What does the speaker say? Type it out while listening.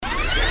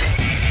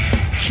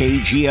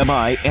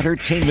KGMI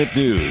Entertainment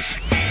News.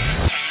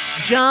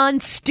 Jon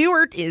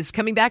Stewart is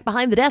coming back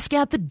behind the desk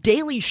at The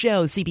Daily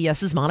Show.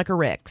 CBS's Monica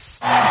Ricks.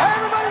 Hey,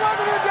 everybody,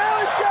 welcome to The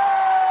Daily Show!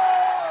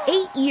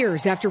 8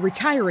 years after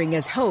retiring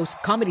as host,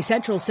 Comedy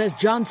Central says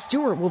Jon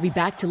Stewart will be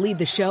back to lead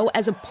the show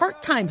as a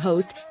part-time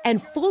host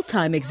and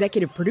full-time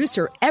executive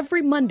producer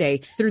every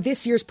Monday through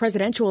this year's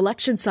presidential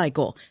election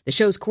cycle. The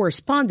show's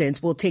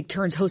correspondents will take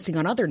turns hosting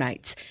on other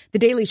nights. The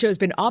Daily Show's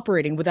been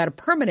operating without a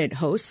permanent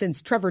host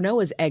since Trevor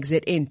Noah's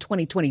exit in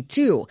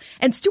 2022.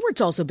 And Stewart's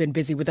also been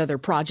busy with other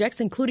projects,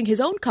 including his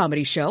own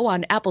comedy show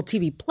on Apple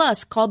TV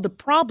Plus called The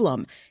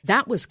Problem.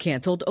 That was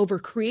canceled over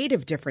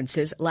creative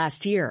differences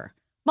last year.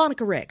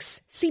 Monica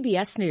Ricks,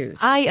 CBS News.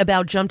 I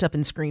about jumped up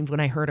and screamed when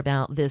I heard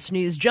about this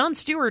news. Jon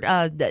Stewart,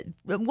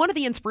 one of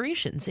the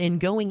inspirations in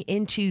going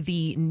into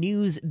the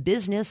news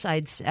business.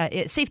 It's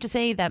safe to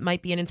say that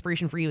might be an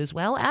inspiration for you as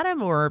well,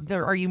 Adam, or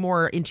are you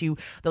more into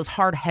those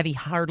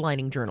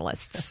hardlining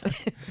journalists?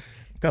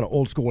 Kind of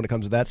old school when it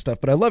comes to that stuff,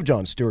 but I love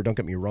Jon Stewart. Don't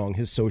get me wrong.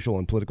 His social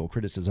and political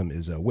criticism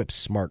is whip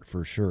smart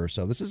for sure.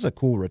 So this is a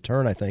cool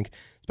return, I think,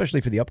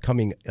 especially for the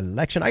upcoming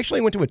election. I actually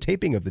went to a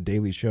taping of The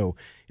Daily Show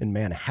in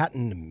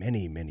Manhattan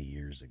many, many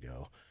years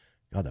ago.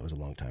 God, that was a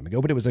long time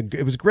ago, but it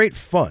was great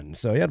fun.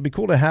 So yeah, it'd be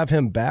cool to have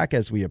him back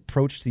as we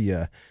approach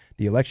the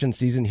election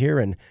season here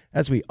and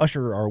as we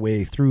usher our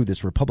way through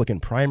this Republican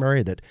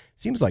primary that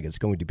seems like it's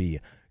going to be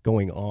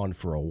going on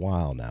for a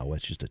while now.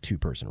 It's just a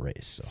two-person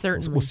race. So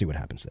Certainly. We'll see what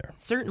happens there.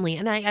 Certainly.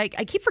 And I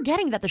keep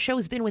forgetting that the show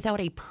has been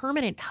without a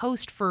permanent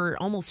host for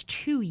almost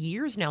 2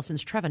 years now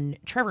since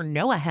Trevor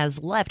Noah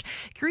has left.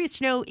 Curious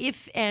to know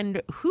if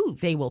and who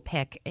they will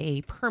pick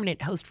a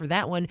permanent host for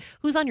that one.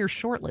 Who's on your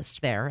short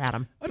list there,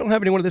 Adam? I don't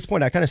have anyone at this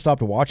point. I kind of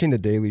stopped watching The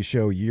Daily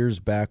Show years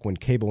back when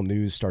cable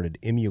news started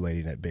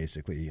emulating it,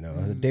 basically. You know,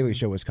 The Daily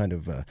Show was kind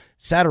of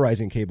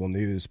satirizing cable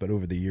news, but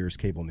over the years,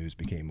 cable news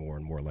became more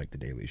and more like The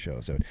Daily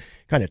Show. So it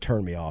kind of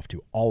turned me off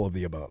to all of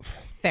the above.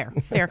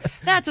 Fair.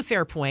 That's a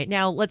fair point.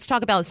 Now, let's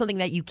talk about something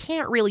that you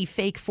can't really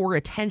fake for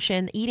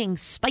attention, eating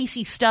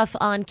spicy stuff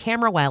on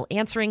camera while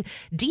answering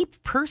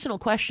deep personal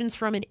questions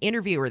from an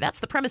interviewer.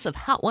 That's the premise of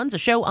Hot Ones, a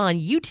show on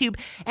YouTube.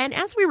 And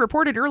as we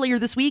reported earlier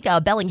this week,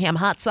 a Bellingham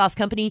hot sauce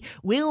company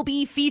will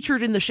be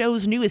featured in the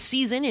show's newest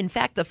season. In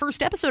fact, the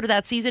first episode of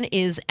that season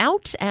is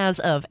out as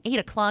of 8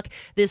 o'clock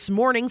this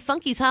morning.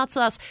 Funky's hot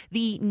sauce,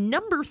 the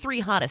number 3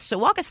 hottest. So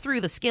walk us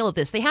through the scale of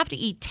this. They have to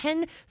eat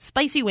 10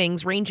 spicy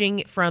wings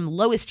ranging from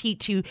lowest heat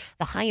to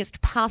the highest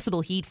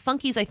possible heat.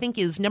 Funky's, I think,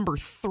 is number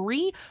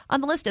 3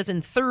 on the list, as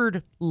in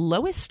third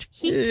lowest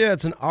heat. Yeah,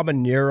 it's an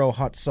habanero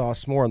hot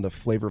sauce, more on the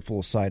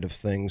flavorful side of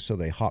things, so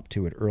they hop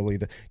to it early.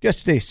 The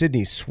guest today,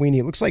 Sydney Sweeney,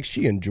 it looks like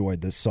she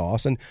enjoyed this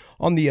sauce. And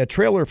on the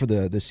trailer for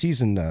the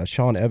season,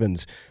 Sean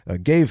Evans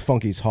gave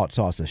Funky's hot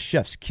sauce a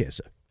chef's kiss.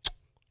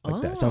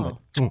 Like that. Sounded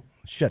like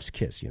chef's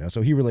kiss, you know.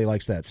 So he really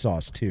likes that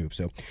sauce too.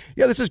 So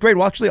yeah, this is great.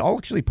 Well, I'll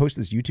actually post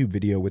this YouTube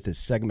video with this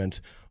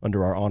segment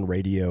under our on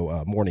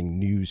radio morning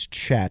news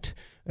chat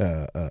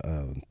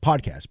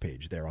podcast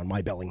page there on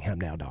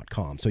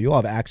mybellinghamnow.com. So you'll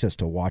have access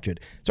to watch it.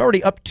 It's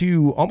already up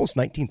to almost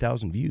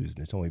 19,000 views,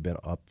 and it's only been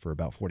up for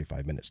about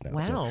 45 minutes now.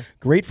 Wow. So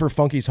great for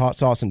Funky's hot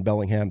sauce in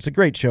Bellingham. It's a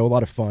great show, a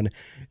lot of fun.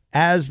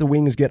 As the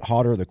wings get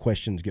hotter, the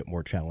questions get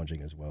more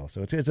challenging as well.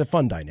 So it's a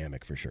fun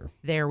dynamic for sure.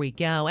 There we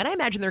go. And I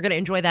imagine they're going to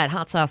enjoy that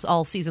hot sauce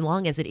all season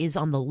long, as it is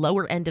on the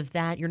lower end of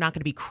that. You're not going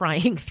to be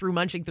crying through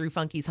munching through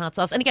Funky's hot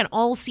sauce. And again,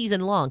 all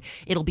season long,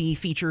 it'll be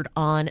featured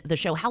on the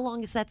show. How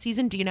long is that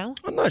season? Do you know?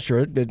 I'm not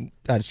sure.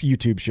 It's a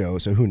YouTube show,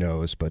 so who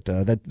knows? But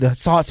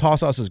the hot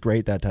sauce is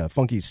great. That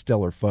Funky's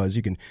Stellar Fuzz,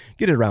 you can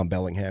get it around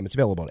Bellingham. It's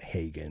available at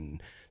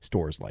Hagen,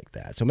 stores like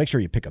that. So make sure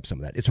you pick up some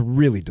of that. It's a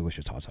really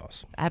delicious hot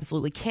sauce.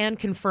 Absolutely. Can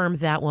confirm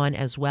that one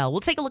as well.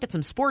 We'll take a look at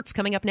some sports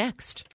coming up next.